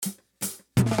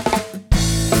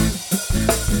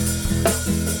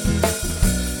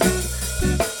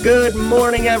Good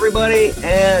morning, everybody,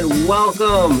 and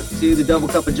welcome to the Double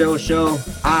Cup of Joe show.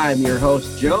 I'm your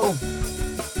host, Joe.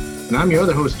 And I'm your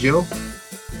other host, Joe.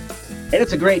 And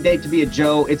it's a great day to be a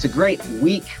Joe. It's a great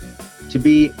week to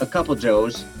be a couple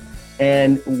Joes.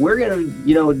 And we're going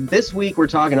to, this week we're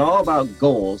talking all about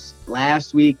goals.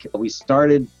 Last week we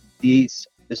started this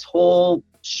whole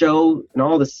show and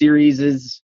all the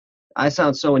series. I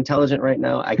sound so intelligent right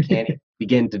now. I can't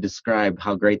begin to describe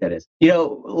how great that is.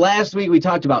 Last week we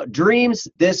talked about dreams.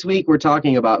 This week we're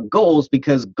talking about goals,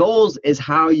 because goals is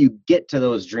how you get to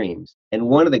those dreams. And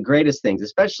one of the greatest things,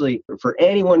 especially for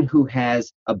anyone who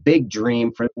has a big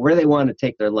dream for where they want to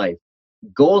take their life,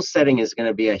 goal setting is going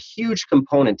to be a huge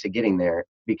component to getting there.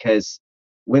 Because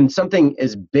when something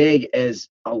as big as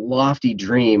a lofty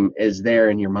dream is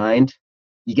there in your mind,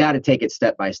 you got to take it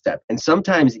step by step. And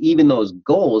sometimes even those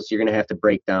goals, you're going to have to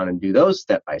break down and do those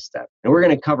step by step. And we're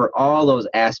going to cover all those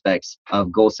aspects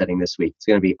of goal setting this week. It's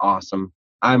going to be awesome.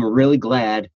 I'm really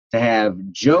glad to have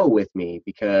Joe with me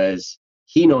because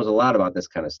he knows a lot about this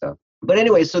kind of stuff. But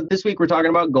anyway, so this week we're talking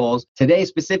about goals. Today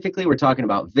specifically, we're talking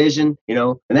about vision,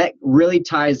 and that really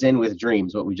ties in with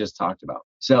dreams, what we just talked about.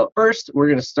 So first, we're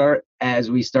going to start, as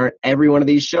we start every one of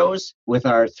these shows, with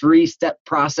our 3-step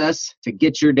process to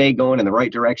get your day going in the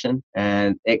right direction.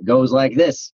 And it goes like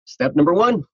this. Step number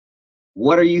 1,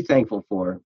 what are you thankful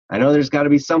for? I know there's got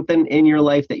to be something in your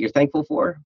life that you're thankful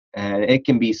for, and it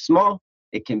can be small,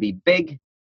 it can be big,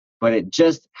 but it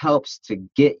just helps to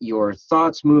get your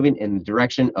thoughts moving in the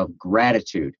direction of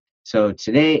gratitude. So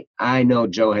today, I know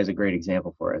Joe has a great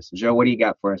example for us. Joe, what do you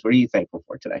got for us? What are you thankful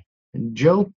for today? And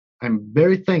Joe, I'm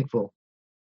very thankful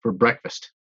for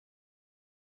breakfast.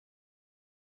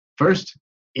 First,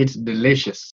 it's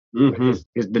delicious. Mm-hmm.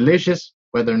 It's delicious,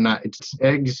 whether or not it's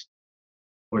eggs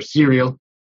or cereal.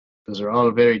 Those are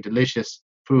all very delicious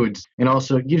foods. And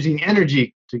also, it gives you the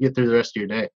energy to get through the rest of your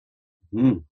day.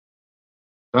 Mm.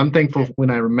 I'm thankful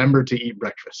when I remember to eat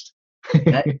breakfast.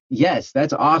 Yes,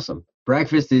 that's awesome.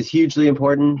 Breakfast is hugely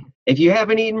important. If you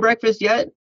haven't eaten breakfast yet,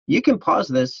 you can pause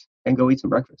this and go eat some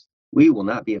breakfast. We will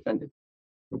not be offended,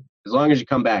 as long as you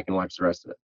come back and watch the rest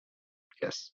of it.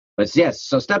 Yes. But yes,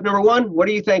 so step number 1, what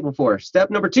are you thankful for? Step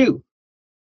number 2,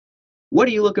 what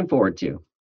are you looking forward to?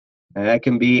 That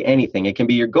can be anything. It can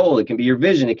be your goal. It can be your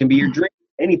vision. It can be your dream.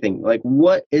 Anything. Like,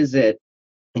 what is it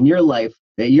in your life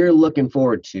that you're looking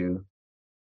forward to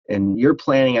and you're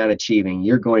planning on achieving?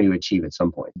 You're going to achieve at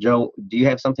some point. Joe, do you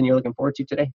have something you're looking forward to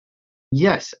today?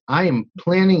 Yes, I am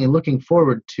planning and looking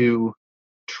forward to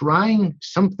trying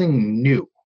something new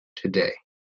today.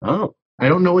 Oh. I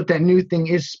don't know what that new thing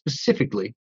is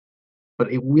specifically,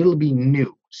 but it will be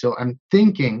new. So I'm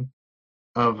thinking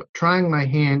of trying my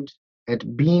hand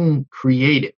at being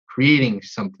creative, creating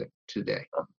something today.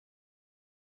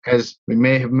 As we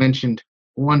may have mentioned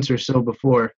once or so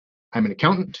before, I'm an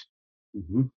accountant.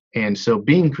 Mm-hmm. And so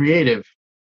being creative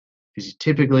is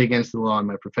typically against the law in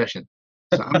my profession.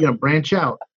 So I'm going to branch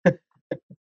out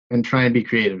and try and be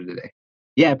creative today.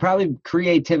 Yeah, probably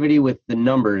creativity with the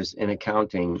numbers in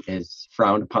accounting is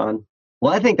frowned upon.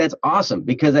 Well, I think that's awesome,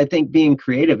 because I think being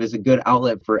creative is a good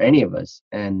outlet for any of us.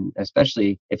 And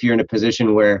especially if you're in a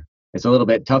position where it's a little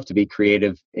bit tough to be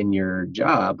creative in your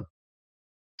job,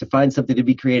 to find something to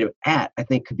be creative at, I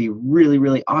think could be really,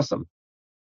 really awesome.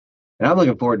 And I'm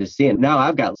looking forward to seeing. Now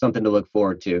I've got something to look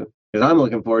forward to, because I'm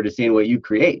looking forward to seeing what you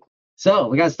create. So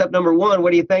we got step number 1.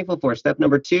 What are you thankful for? Step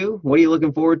number 2. What are you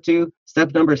looking forward to?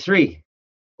 Step number 3.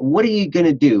 What are you going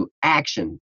to do?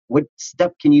 Action. What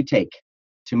step can you take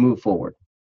to move forward?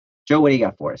 Joe, what do you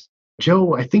got for us?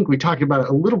 Joe, I think we talked about it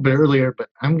a little bit earlier, but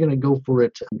I'm going to go for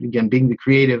it. Again, being the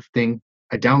creative thing,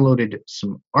 I downloaded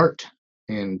some art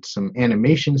and some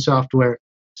animation software.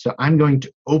 So I'm going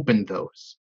to open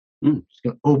those. Just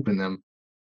going to open them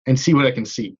and see what I can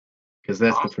see, because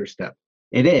that's the first step.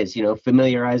 It is,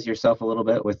 familiarize yourself a little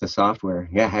bit with the software.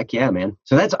 Yeah, heck yeah, man.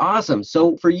 So that's awesome.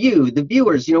 So for you, the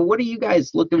viewers, what are you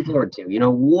guys looking forward to?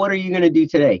 What are you going to do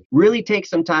today? Really take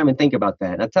some time and think about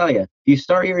that. And I'll tell you, if you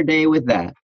start your day with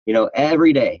that,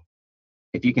 every day,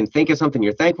 if you can think of something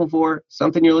you're thankful for,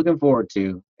 something you're looking forward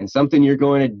to, and something you're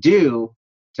going to do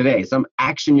today, some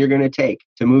action you're going to take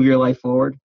to move your life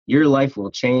forward, your life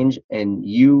will change and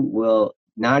you will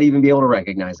not even be able to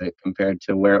recognize it compared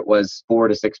to where it was 4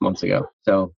 to 6 months ago.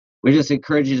 So we just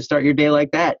encourage you to start your day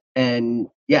like that. And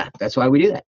yeah, that's why we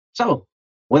do that. So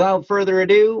without further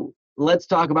ado, let's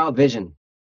talk about vision.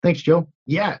 Thanks, Joe.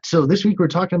 Yeah, so this week we're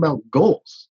talking about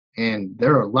goals. And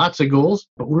there are lots of goals,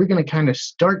 but we're going to kind of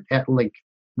start at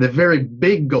the very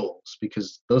big goals,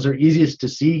 because those are easiest to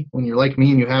see when you're like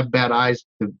me and you have bad eyes.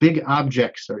 The big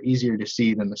objects are easier to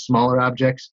see than the smaller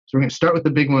objects. So we're going to start with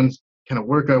the big ones kind of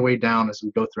work our way down as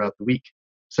we go throughout the week.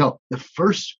 So the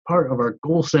first part of our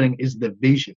goal setting is the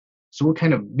vision. So what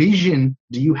kind of vision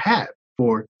do you have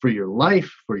for your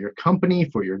life, for your company,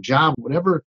 for your job,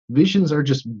 whatever? Visions are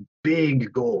just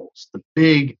big goals, the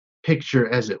big picture,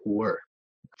 as it were.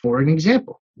 For an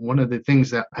example, one of the things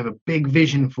that I have a big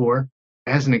vision for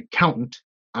as an accountant,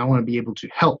 I want to be able to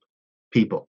help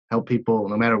people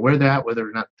no matter where they're at, whether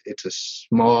or not it's a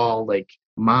small like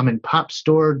mom and pop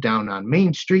store down on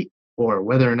Main Street, or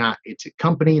whether or not it's a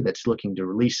company that's looking to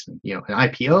release, an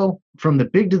IPO. From the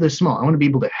big to the small, I want to be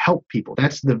able to help people.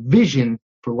 That's the vision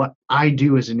for what I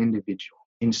do as an individual.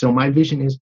 And so my vision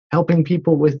is helping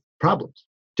people with problems,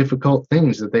 difficult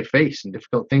things that they face and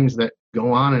difficult things that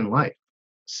go on in life.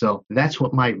 So that's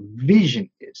what my vision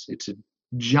is. It's a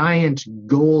giant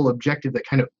goal objective that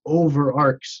kind of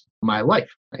overarches my life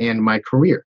and my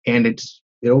career. And it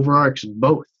overarches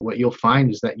both. What you'll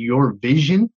find is that your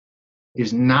vision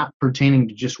is not pertaining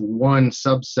to just one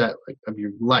subset of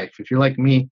your life. If you're like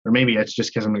me, or maybe that's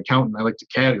just because I'm an accountant, I like to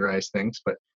categorize things,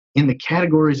 but in the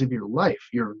categories of your life,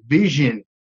 your vision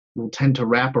will tend to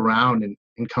wrap around and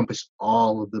encompass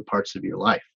all of the parts of your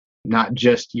life, not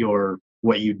just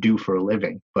what you do for a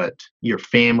living, but your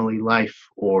family life,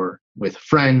 or with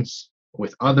friends,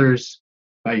 with others,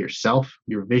 by yourself.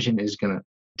 Your vision is going to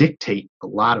dictate a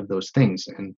lot of those things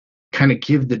and kind of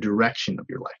give the direction of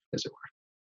your life, as it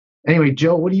were. Anyway,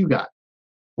 Joe, what do you got?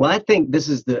 Well, I think this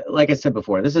is like I said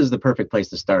before, this is the perfect place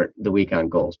to start the week on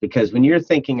goals, because when you're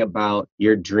thinking about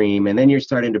your dream and then you're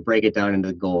starting to break it down into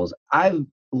the goals, I've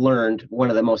learned one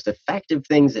of the most effective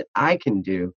things that I can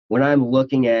do when I'm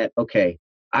looking at, okay,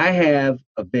 I have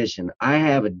a vision, I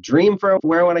have a dream for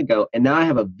where I want to go, and now I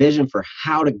have a vision for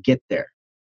how to get there.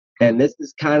 And this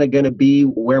is kind of going to be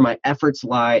where my efforts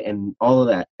lie and all of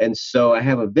that. And so I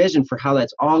have a vision for how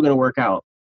that's all going to work out.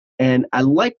 And I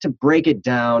like to break it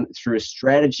down through a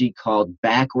strategy called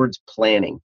backwards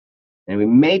planning. And we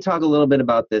may talk a little bit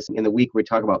about this in the week we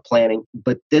talk about planning,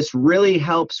 but this really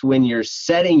helps when you're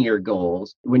setting your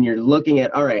goals, when you're looking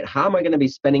at, all right, how am I going to be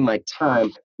spending my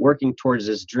time working towards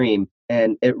this dream?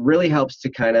 And it really helps to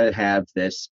kind of have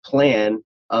this plan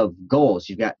of goals.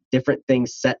 You've got different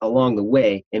things set along the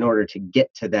way in order to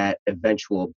get to that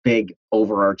eventual big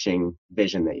overarching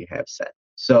vision that you have set.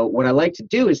 So what I like to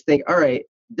do is think, all right,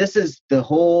 this is the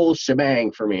whole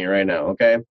shebang for me right now,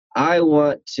 okay? I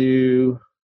want to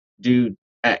do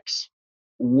X.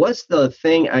 What's the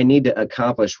thing I need to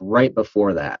accomplish right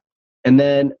before that? And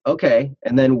then, okay,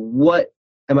 and then what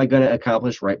am I going to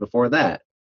accomplish right before that?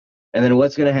 And then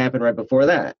what's going to happen right before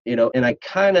that? And I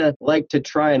kind of like to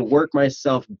try and work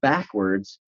myself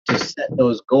backwards to set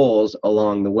those goals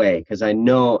along the way, because I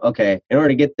know, okay, in order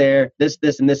to get there, this,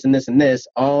 and this, and this, and this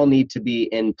all need to be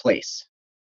in place.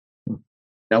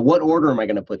 Now, what order am I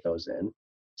going to put those in?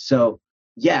 So,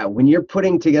 yeah, when you're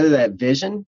putting together that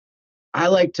vision, I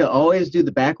like to always do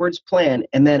the backwards plan.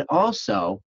 And then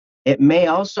also, it may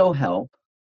also help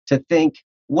to think,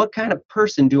 what kind of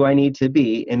person do I need to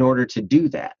be in order to do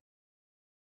that?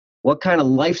 What kind of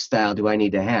lifestyle do I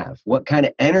need to have? What kind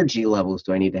of energy levels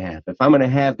do I need to have? If I'm going to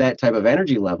have that type of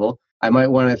energy level, I might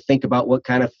want to think about what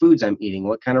kind of foods I'm eating,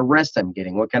 what kind of rest I'm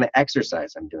getting, what kind of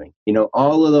exercise I'm doing.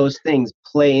 All of those things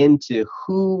play into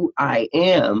who I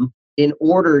am in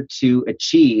order to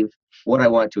achieve what I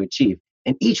want to achieve.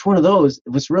 And each one of those,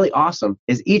 what's really awesome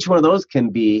is each one of those can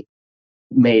be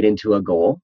made into a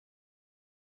goal.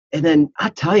 And then I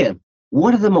tell you,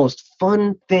 one of the most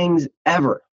fun things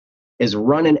ever is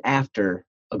running after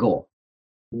a goal.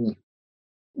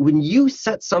 When you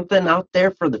set something out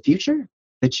there for the future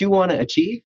that you want to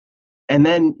achieve, and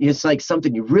then it's like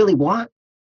something you really want,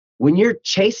 when you're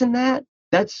chasing that,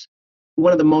 that's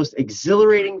one of the most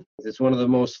exhilarating, it's one of the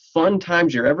most fun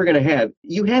times you're ever going to have.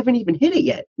 You haven't even hit it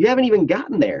yet. You haven't even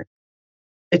gotten there.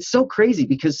 It's so crazy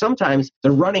because sometimes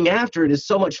the running after it is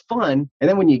so much fun. And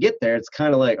then when you get there, it's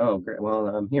kind of like, oh, great, well,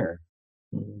 I'm here.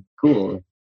 Cool.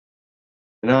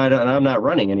 No, I'm not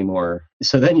running anymore.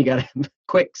 So then you got to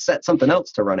quick set something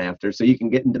else to run after so you can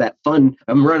get into that fun,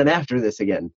 I'm running after this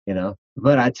again,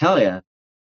 But I tell you,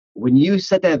 when you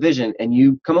set that vision and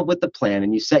you come up with the plan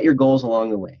and you set your goals along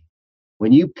the way,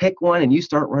 when you pick one and you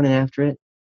start running after it,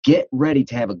 get ready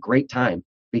to have a great time,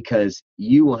 because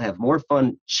you will have more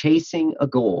fun chasing a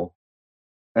goal.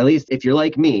 At least if you're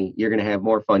like me, you're going to have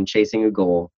more fun chasing a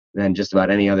goal than just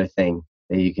about any other thing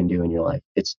that you can do in your life.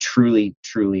 It's truly,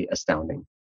 truly astounding.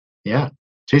 Yeah.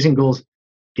 Chasing goals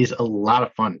is a lot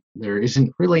of fun. There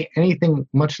isn't really anything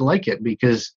much like it,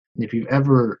 because if you've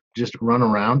ever just run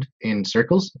around in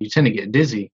circles, you tend to get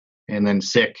dizzy and then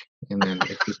sick, and then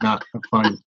it's just not a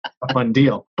fun a fun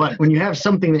deal. But when you have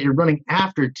something that you're running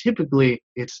after, typically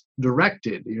it's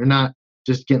directed. You're not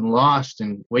just getting lost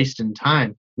and wasting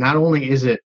time. Not only is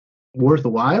it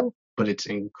worthwhile, but it's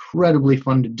incredibly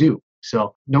fun to do.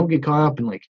 So don't get caught up in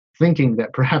like thinking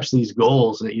that perhaps these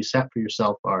goals that you set for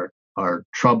yourself are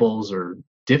troubles or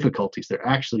difficulties. They're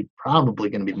actually probably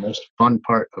going to be the most fun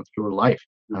part of your life.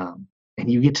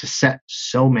 And you get to set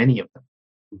so many of them.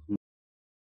 Mm-hmm.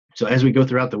 So as we go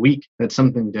throughout the week, that's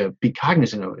something to be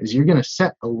cognizant of, is you're going to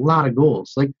set a lot of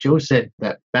goals. Like Joe said,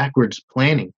 that backwards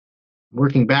planning,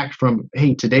 working back from,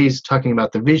 hey, today's talking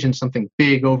about the vision, something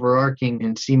big, overarching,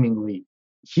 and seemingly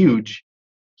huge.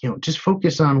 Just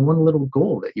focus on one little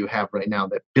goal that you have right now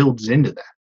that builds into that.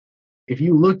 If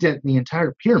you looked at the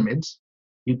entire pyramids,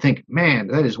 you'd think, man,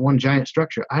 that is one giant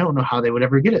structure. I don't know how they would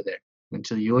ever get it there,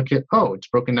 until you look at, it's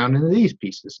broken down into these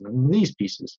pieces and into these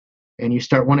pieces, and you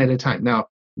start one at a time. Now,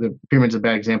 the pyramid's a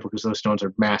bad example because those stones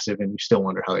are massive and you still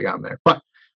wonder how they got them there. But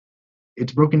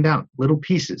it's broken down. Little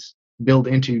pieces build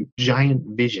into giant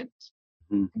visions.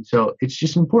 Mm-hmm. And so it's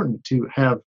just important to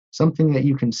have something that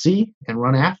you can see and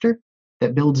run after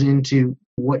that builds into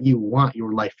what you want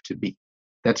your life to be.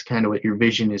 That's kind of what your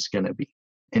vision is going to be.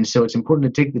 And so it's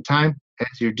important to take the time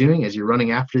as you're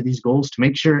running after these goals to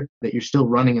make sure that you're still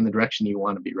running in the direction you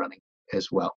want to be running as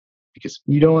well. Because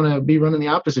you don't want to be running the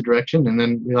opposite direction and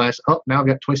then realize, now I've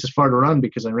got twice as far to run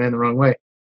because I ran the wrong way.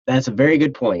 That's a very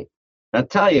good point. I'll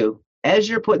tell you, as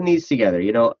you're putting these together,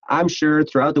 I'm sure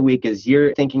throughout the week as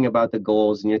you're thinking about the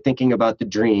goals and you're thinking about the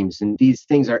dreams, and these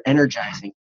things are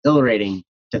energizing, exhilarating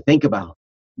to think about,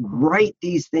 write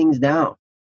these things down,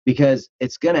 because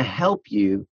it's going to help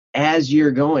you as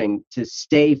you're going to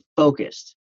stay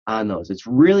focused on those. It's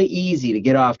really easy to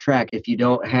get off track if you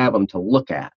don't have them to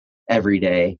look at every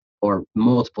day or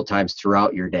multiple times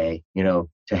throughout your day,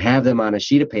 to have them on a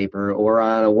sheet of paper or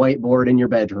on a whiteboard in your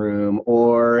bedroom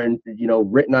or,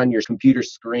 written on your computer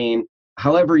screen,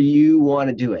 however you want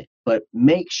to do it. But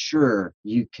make sure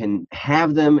you can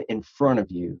have them in front of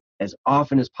you as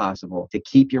often as possible to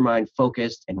keep your mind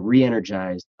focused and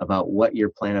re-energized about what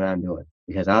you're planning on doing.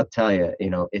 Because I'll tell you,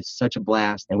 it's such a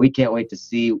blast, and we can't wait to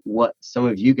see what some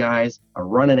of you guys are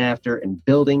running after and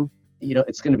building.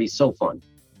 It's going to be so fun.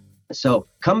 So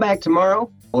come back tomorrow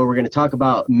where we're going to talk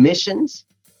about missions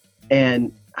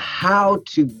and how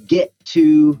to get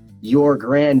to your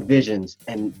grand visions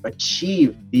and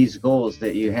achieve these goals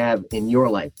that you have in your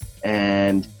life.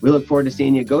 And we look forward to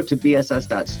seeing you. Go to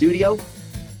bss.studio.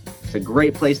 It's a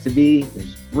great place to be.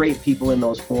 There's great people in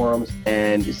those forums,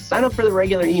 and just sign up for the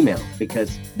regular email,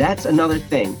 because that's another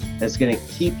thing that's going to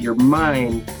keep your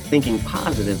mind thinking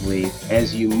positively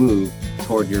as you move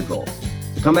toward your goals.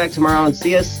 So come back tomorrow and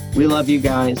see us. We love you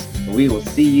guys, and we will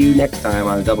see you next time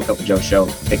on the Double Cup of Joe show.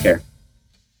 Take care.